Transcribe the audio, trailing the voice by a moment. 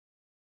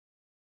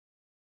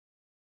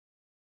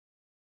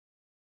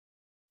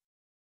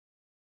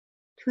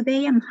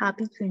Today, I'm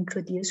happy to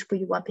introduce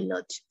Puyuhuapi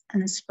Lodge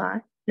and Spa,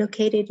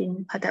 located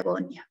in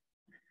Patagonia,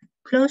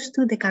 close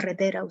to the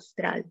Carretera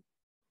Austral.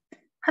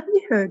 Have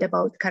you heard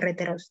about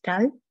Carretera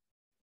Austral?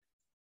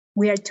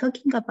 We are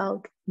talking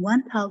about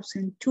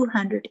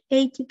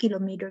 1,280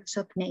 kilometers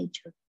of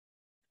nature.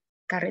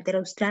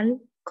 Carretera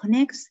Austral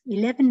connects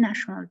 11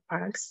 national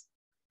parks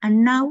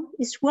and now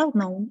is well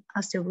known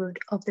as the route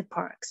of the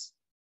parks.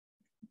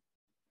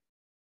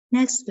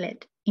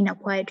 Nestled in a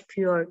quiet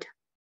fjord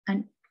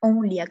and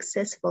only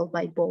accessible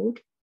by boat,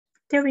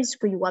 there is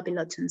Puyuhuapi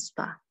Lodge and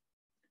Spa,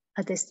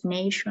 a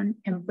destination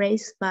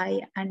embraced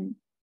by an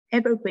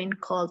evergreen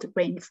called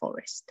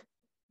rainforest.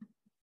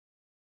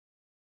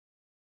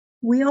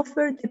 We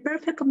offer the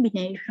perfect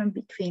combination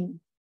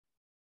between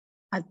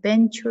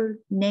adventure,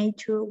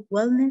 nature,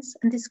 wellness,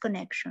 and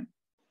disconnection.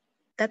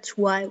 That's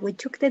why we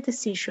took the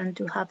decision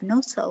to have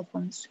no cell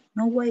phones,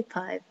 no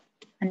Wi-Fi,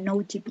 and no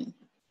TV.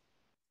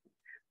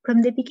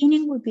 From the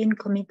beginning, we've been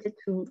committed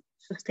to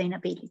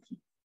sustainability.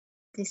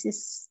 This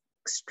is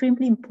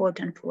extremely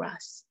important for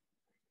us.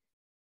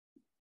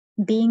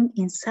 Being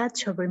in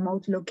such a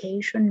remote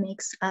location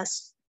makes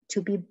us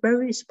to be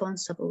very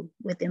responsible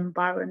with the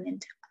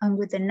environment and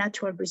with the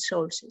natural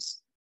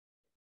resources.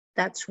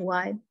 That's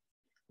why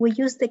we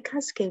use the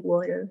cascade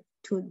water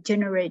to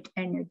generate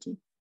energy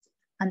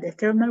and the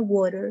thermal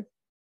water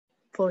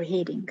for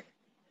heating.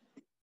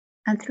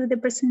 And through the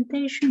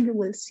presentation, you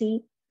will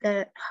see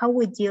how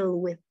we deal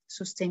with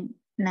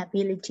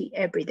sustainability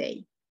every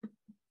day.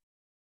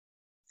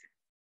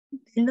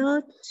 The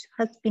lodge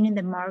has been in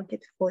the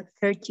market for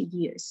 30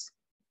 years,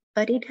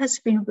 but it has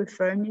been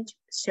refurnished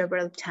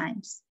several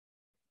times.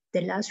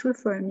 The last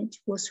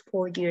refurnish was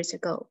 4 years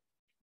ago.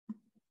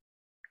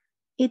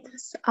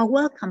 It's a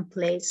welcome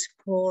place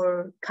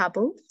for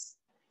couples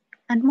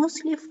and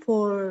mostly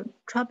for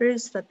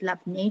travelers that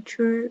love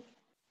nature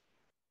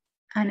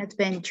and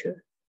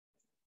adventure.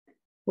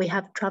 We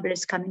have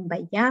travelers coming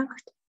by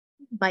yacht,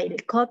 by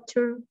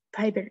helicopter,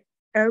 private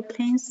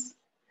airplanes,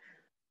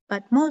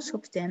 but most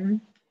of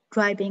them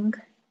driving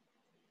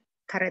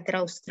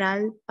Carretera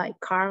Austral by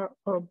car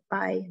or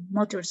by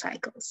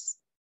motorcycles.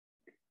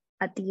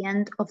 At the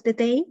end of the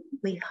day,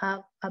 we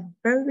have a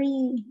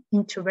very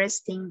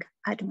interesting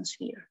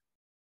atmosphere.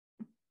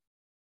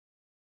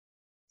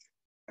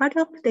 Part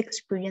of the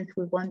experience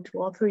we want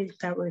to offer is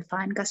a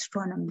refined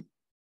gastronomy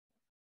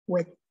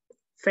with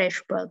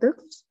fresh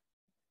products,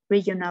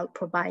 regional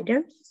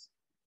providers,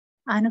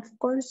 and of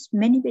course,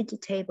 many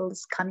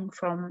vegetables coming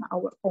from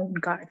our own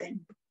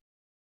garden.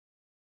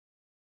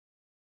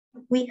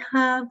 We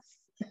have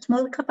a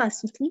small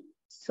capacity,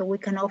 so we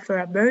can offer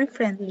a very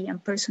friendly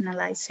and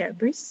personalized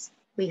service.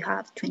 We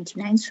have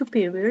 29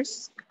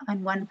 superiors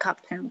and 1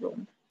 captain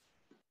room.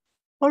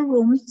 All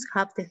rooms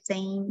have the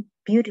same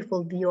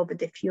beautiful view over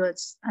the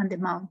fjords and the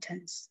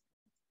mountains.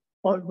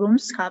 All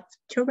rooms have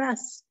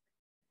terrace,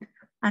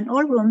 and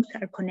all rooms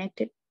are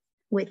connected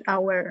with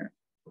our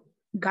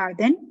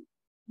garden.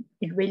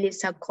 It really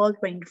is a cold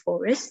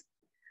rainforest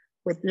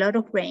with a lot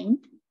of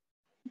rain.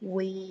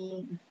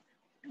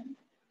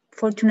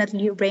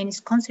 Fortunately, rain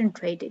is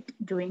concentrated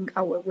during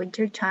our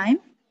winter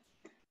time.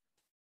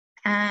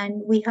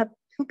 And we have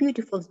 2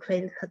 beautiful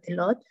trails at the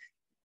lodge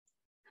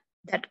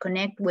that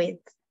connect with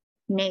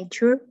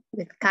nature,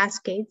 with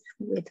cascades,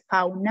 with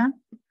fauna,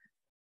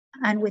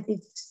 and with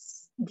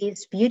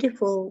this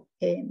beautiful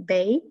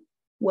bay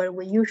where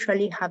we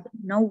usually have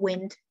no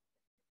wind,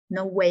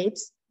 no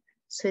waves.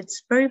 So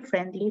it's very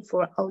friendly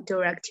for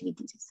outdoor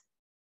activities.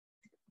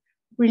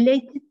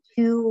 Related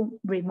to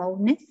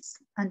remoteness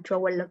and to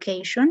our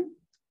location,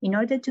 in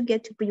order to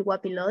get to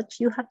Puyuhuapi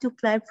Lodge, you have to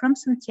fly from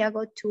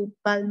Santiago to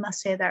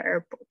Balmaceda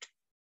Airport.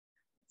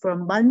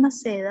 From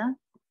Balmaceda,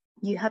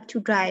 you have to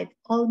drive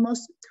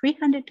almost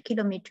 300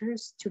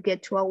 kilometers to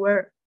get to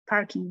our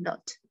parking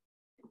lot.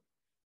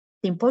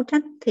 The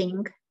important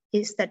thing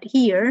is that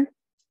here,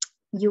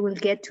 you will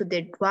get to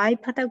the dry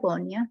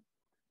Patagonia,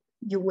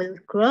 you will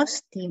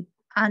cross the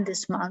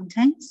Andes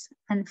Mountains,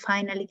 and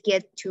finally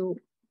get to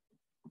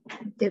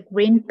the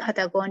green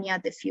Patagonia,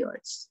 the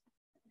fjords.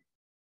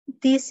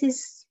 This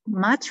is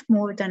much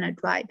more than a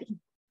driving.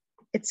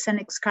 It's an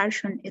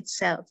excursion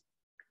itself,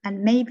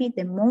 and maybe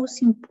the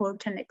most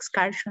important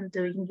excursion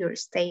during your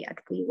stay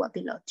at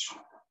Puyuhuapi Lodge.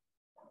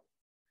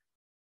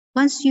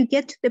 Once you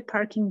get to the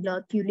parking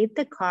lot, you leave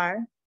the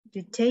car,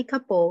 you take a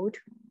boat,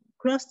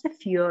 cross the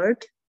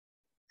fjord,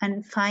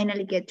 and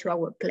finally get to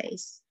our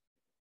place.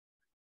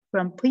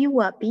 From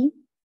Puyuhuapi,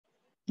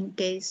 in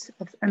case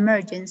of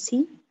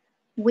emergency,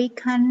 we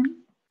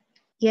can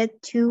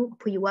get to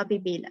Puyuhuapi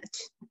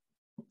Village,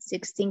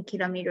 16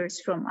 kilometers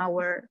from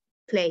our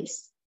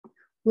place.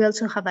 We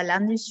also have a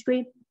landing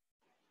strip,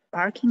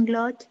 parking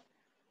lot,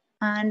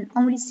 and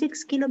only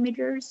 6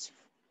 kilometers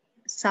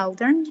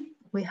southern,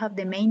 we have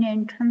the main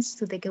entrance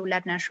to the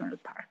Keular National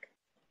Park.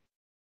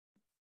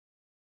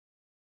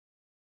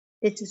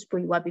 This is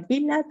Puyuhuapi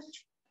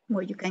Village,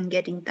 where you can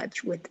get in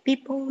touch with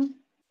people.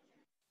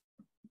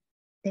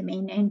 The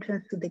main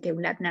entrance to the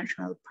Keular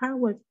National Park,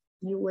 where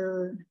you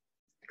will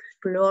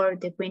explore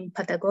the green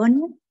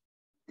Patagonia.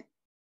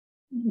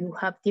 You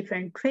have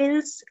different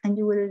trails and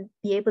you will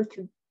be able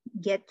to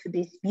get to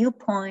this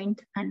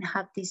viewpoint and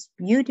have this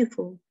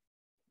beautiful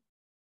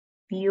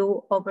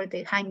view over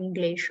the hanging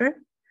glacier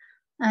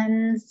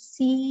and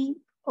see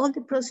all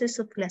the process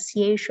of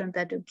glaciation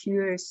that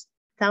occurs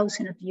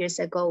thousands of years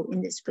ago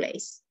in this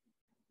place.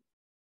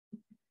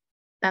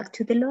 Back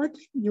to the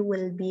lodge, you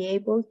will be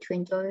able to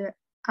enjoy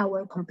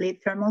our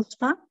complete thermal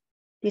spa.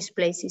 This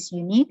place is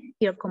unique.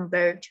 Here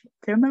converge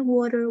thermal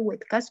water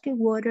with cascade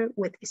water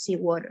with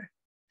seawater.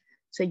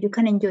 So you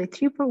can enjoy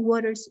 3 per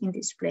waters in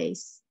this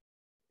place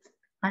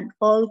and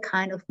all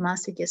kinds of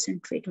massages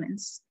and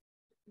treatments.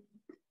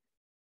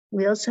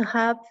 We also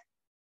have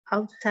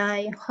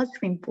outside hot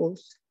spring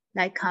pools,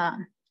 like a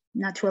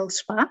natural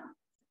spa.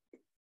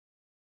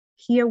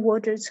 Here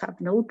waters have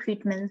no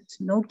treatments,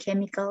 no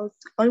chemicals.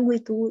 All we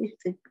do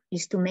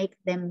is to make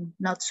them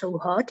not so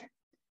hot.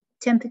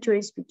 Temperature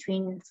is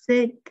between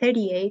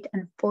 38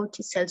 and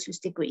 40 Celsius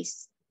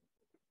degrees.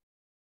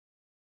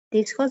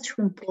 These hot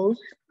spring pools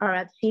are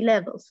at sea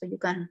level, so you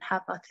can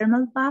have a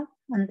thermal bath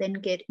and then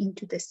get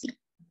into the sea.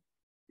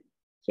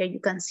 Here you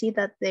can see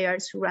that they are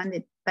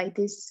surrounded by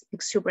this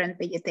exuberant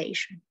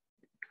vegetation.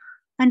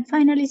 And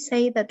finally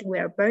say that we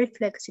are very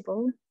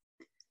flexible.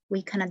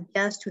 We can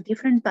adjust to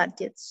different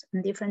budgets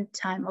and different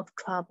time of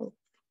travel.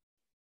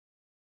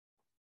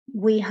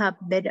 We have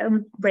bed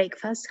and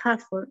breakfast,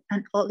 half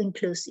and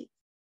all-inclusive.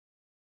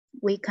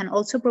 We can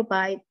also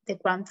provide the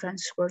ground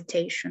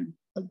transportation,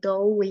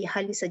 although we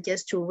highly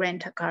suggest to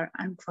rent a car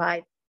and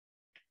drive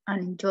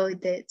and enjoy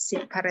the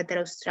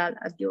Carretera Austral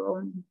at your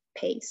own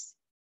pace.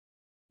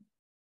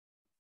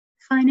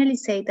 Finally,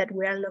 say that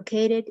we are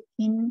located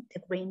in the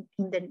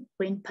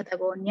green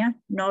Patagonia,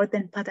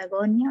 northern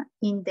Patagonia,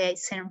 in the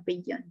Aysén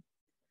region.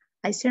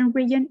 Aysén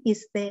region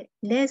is the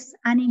less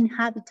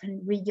uninhabited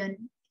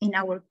region in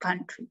our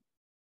country.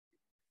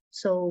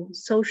 So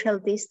social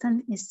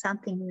distance is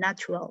something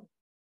natural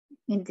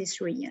in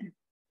this region.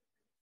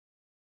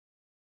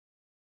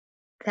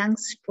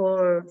 Thanks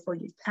for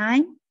your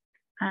time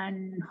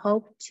and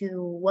hope to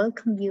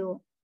welcome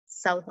you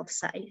south of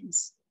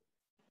Silence.